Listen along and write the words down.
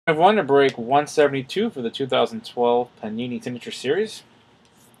I've won to break 172 for the 2012 Panini Signature Series.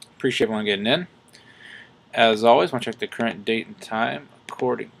 Appreciate everyone getting in. As always, want to check the current date and time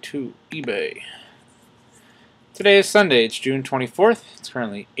according to eBay. Today is Sunday. It's June 24th. It's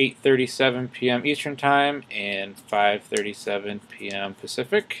currently 8:37 p.m. Eastern Time and 5:37 p.m.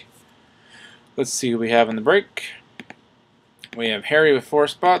 Pacific. Let's see who we have in the break. We have Harry with 4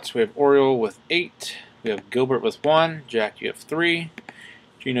 spots. We have Oriole with 8. We have Gilbert with 1. Jack, you have 3.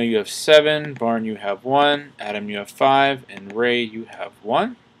 Gino, you have 7. Barn, you have 1. Adam, you have 5. And Ray, you have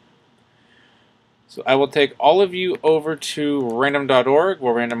 1. So I will take all of you over to random.org.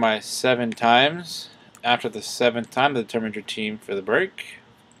 We'll randomize 7 times. After the 7th time, that determines your team for the break.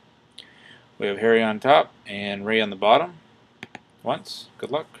 We have Harry on top and Ray on the bottom. Once.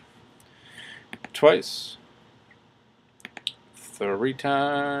 Good luck. Twice. 3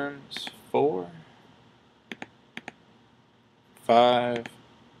 times. 4. 5.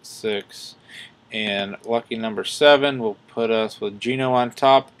 6. And lucky number 7 will put us with Gino on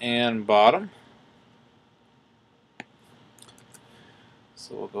top and bottom.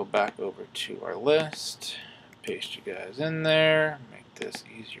 So we'll go back over to our list, paste you guys in there, make this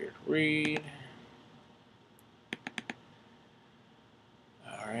easier to read.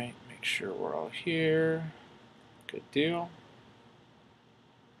 Alright, make sure we're all here. Good deal.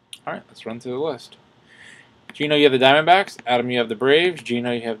 Alright, let's run through the list. Gino, you have the Diamondbacks. Adam, you have the Braves.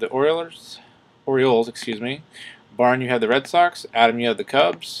 Gino, you have the Orioles, excuse me. Barn, you have the Red Sox. Adam, you have the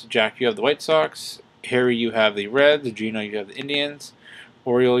Cubs. Jack, you have the White Sox. Harry, you have the Reds. Gino, you have the Indians.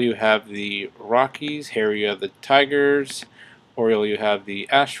 Oriole, you have the Rockies. Harry, you have the Tigers. Oriole, you have the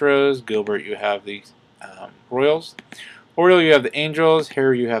Astros. Gilbert, you have the Royals. Oriole, you have the Angels.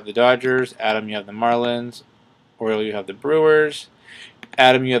 Harry, you have the Dodgers. Adam, you have the Marlins. Oriole, you have the Brewers.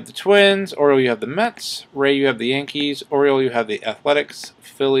 Adam, you have the Twins. Oriole, you have the Mets. Ray, you have the Yankees. Oriole, you have the Athletics,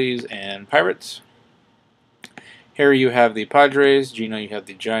 Phillies, and Pirates. Harry, you have the Padres. Gino, you have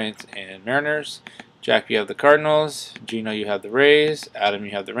the Giants and Mariners. Jack, you have the Cardinals. Gino, you have the Rays. Adam,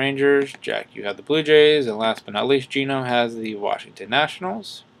 you have the Rangers. Jack, you have the Blue Jays. And last but not least, Gino has the Washington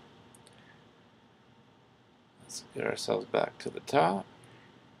Nationals. Let's get ourselves back to the top.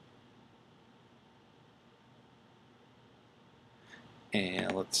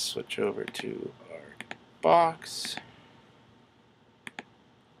 And let's switch over to our box.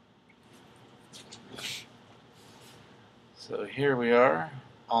 So here we are,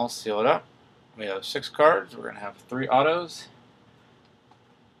 all sealed up. We have 6 cards. We're going to have 3 autos,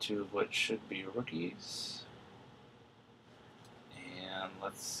 2 of which should be rookies. And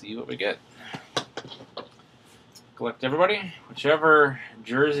let's see what we get. Collect everybody. Whichever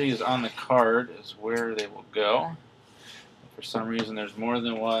jersey is on the card is where they will go. If for some reason there's more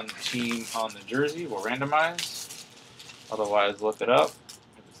than one team on the jersey, we'll randomize. Otherwise, look it up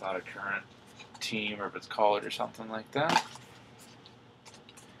if it's not a current team or if it's college or something like that.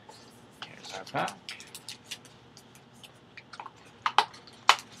 Here's our pack.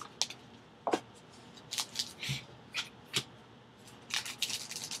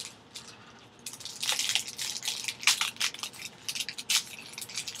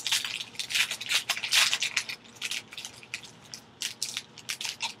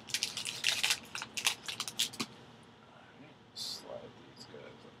 Slide these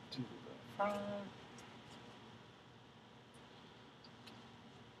guys up to the front.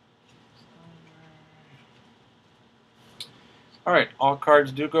 Alright, all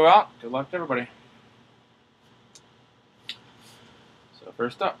cards do go out. Good luck to everybody. So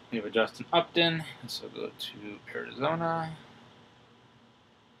first up, we have Justin Upton. So go to Arizona.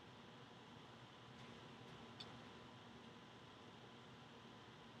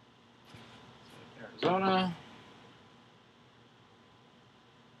 Arizona.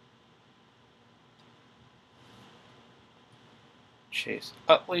 Chase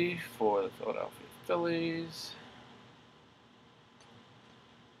Utley for the Philadelphia Phillies.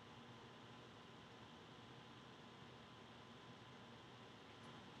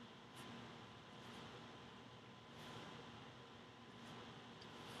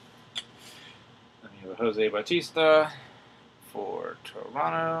 Then you have Jose Bautista for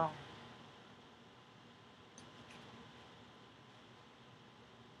Toronto.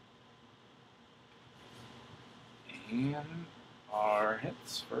 And our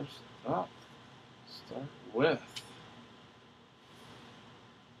hits first up. Start with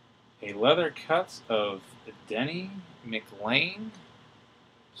a leather cuts of Denny McLain.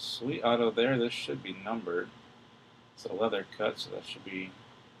 Sweet auto there. This should be numbered. It's a leather cut, so that should be.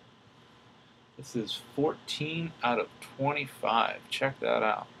 This is 14 out of 25. Check that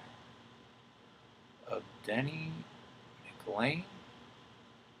out. Of Denny McLain.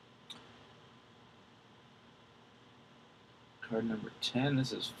 Card number 10.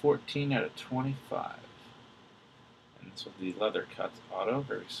 This is 14 out of 25. And this will be leather cuts auto.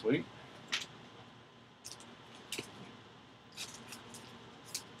 Very sweet.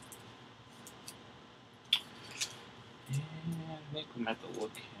 And I think we might have to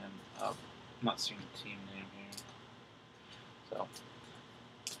look him up. I'm not seeing the team name here. So,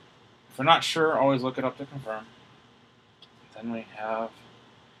 if we're not sure, always look it up to confirm. Then we have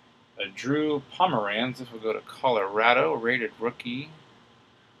a Drew Pomeranz. This will go to Colorado. Rated rookie.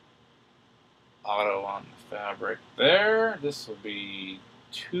 Auto on the fabric there. This will be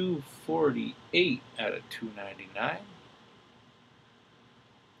 248 out of 299.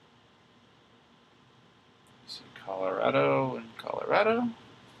 See Colorado and Colorado.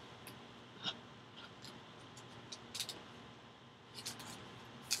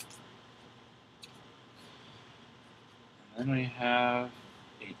 And then we have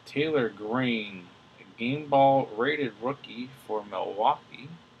a Taylor Green, a game ball rated rookie for Milwaukee.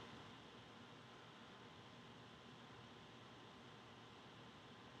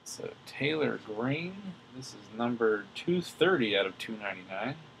 So Taylor Green, this is number 230 out of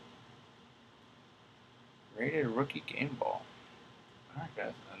 299. Rated rookie game ball. Alright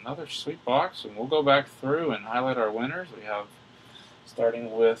guys, another sweet box, and we'll go back through and highlight our winners. We have,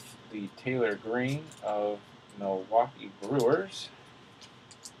 starting with the Taylor Green of Milwaukee Brewers.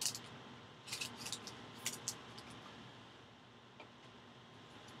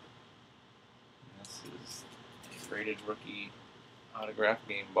 And this is a rated rookie autograph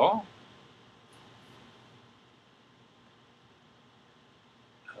game ball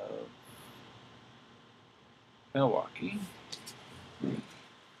of Milwaukee.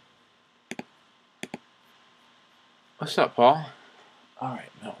 What's up, Paul?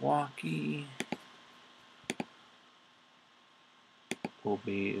 Alright, Milwaukee will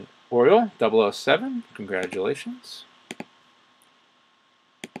be Oriole 007. Congratulations.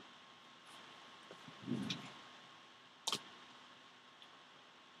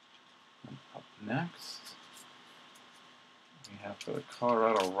 Up next, we have for the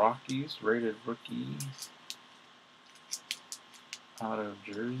Colorado Rockies, rated rookie out of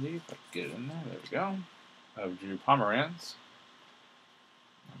Jersey. If I can get it in there, there we go. Of Drew Pomeranz,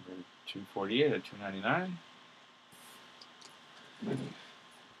 number 248 at 299.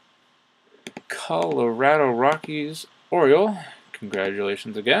 Colorado Rockies Oriole,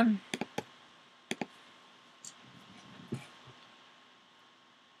 congratulations again. Drew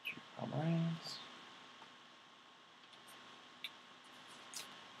Pomeranz.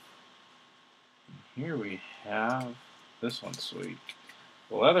 And here we have, this one's sweet,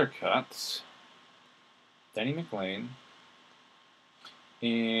 leather cuts. Denny McLain,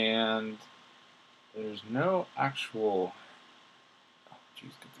 and there's no actual, oh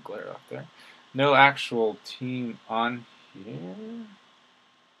geez, get the glare off there, no actual team on here.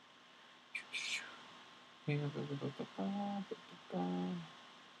 It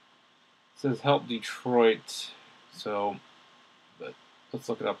says help Detroit, so, but let's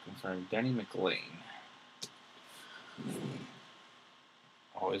look it up, confirm. Denny McLain.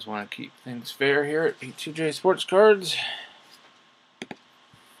 Always want to keep things fair here at B2J Sports Cards.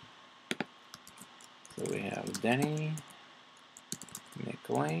 So we have Denny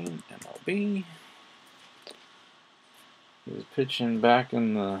McLain, MLB. He was pitching back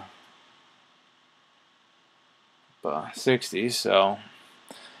in the 60s, so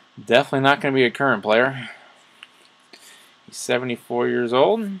definitely not going to be a current player. He's 74 years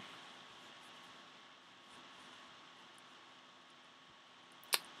old.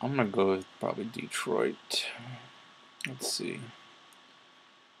 I'm going to go with probably Detroit. Let's see.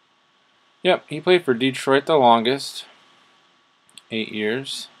 Yep, he played for Detroit the longest. 8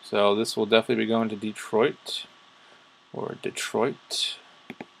 years. So this will definitely be going to Detroit. Or Detroit.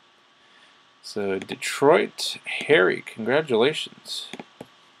 So Detroit, Harry, congratulations.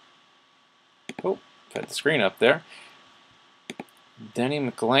 Oh, got the screen up there. Denny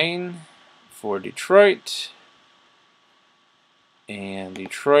McLain for Detroit. And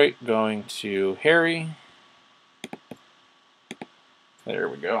Detroit going to Harry. There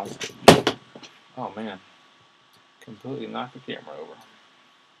we go. Oh man, completely knocked the camera over.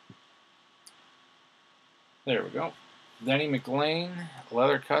 There we go. Denny McLain,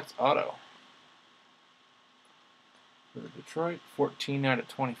 leather cuts auto. For Detroit, 14 out of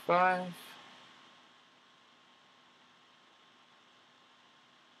 25.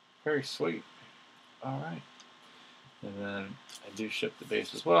 Very sweet. All right. And then I do ship the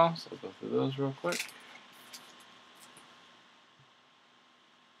base as well, so I'll go through those real quick.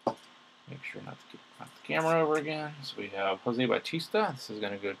 Make sure not to knock the camera over again. So we have Jose Bautista. This is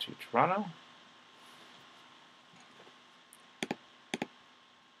going to go to Toronto.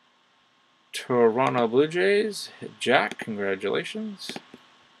 Toronto Blue Jays, Jack, congratulations.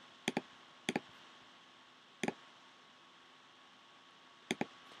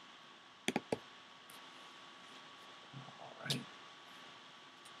 Alright.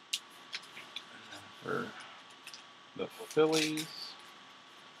 For the Phillies,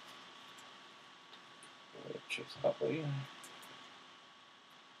 Chase Utley.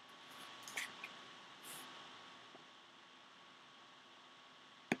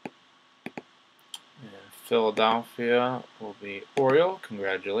 And Philadelphia will be Oriole,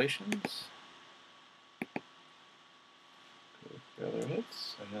 congratulations. The other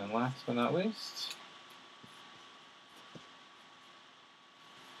hits, and then last but not least,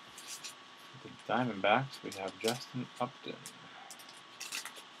 the Diamondbacks, we have Justin Upton.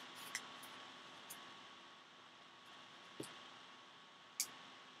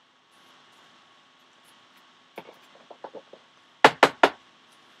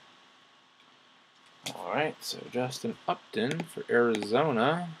 Alright, so Justin Upton for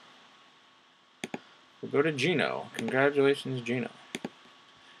Arizona. We'll go to Gino. Congratulations, Gino.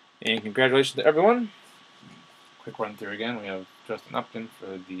 And congratulations to everyone. Quick run through again. We have Justin Upton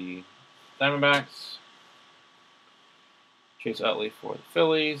for the Diamondbacks. Chase Utley for the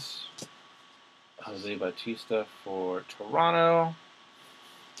Phillies. Jose Bautista for Toronto.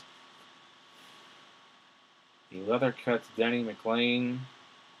 The Leathercuts Denny McLain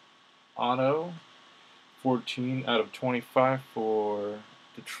auto. 14 out of 25 for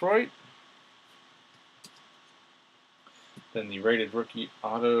Detroit. Then the rated rookie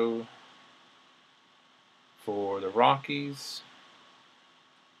auto for the Rockies.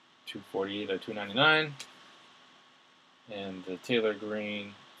 248 out of 299. And the Taylor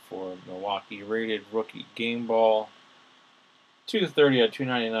Green for Milwaukee, rated rookie game ball, 230 out of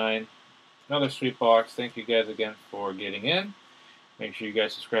 299. Another sweet box. Thank you guys again for getting in. Make sure you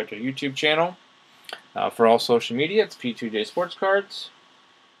guys subscribe to our YouTube channel. For all social media, it's P2J Sports Cards.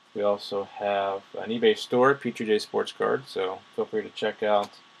 We also have an eBay store, P2J Sports Cards, so feel free to check out.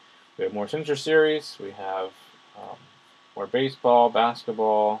 We have more signature series. We have more baseball,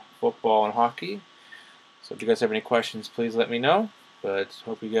 basketball, football, and hockey. So if you guys have any questions, please let me know. But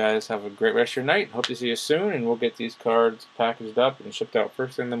hope you guys have a great rest of your night. Hope to see you soon, and we'll get these cards packaged up and shipped out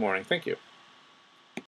first thing in the morning. Thank you.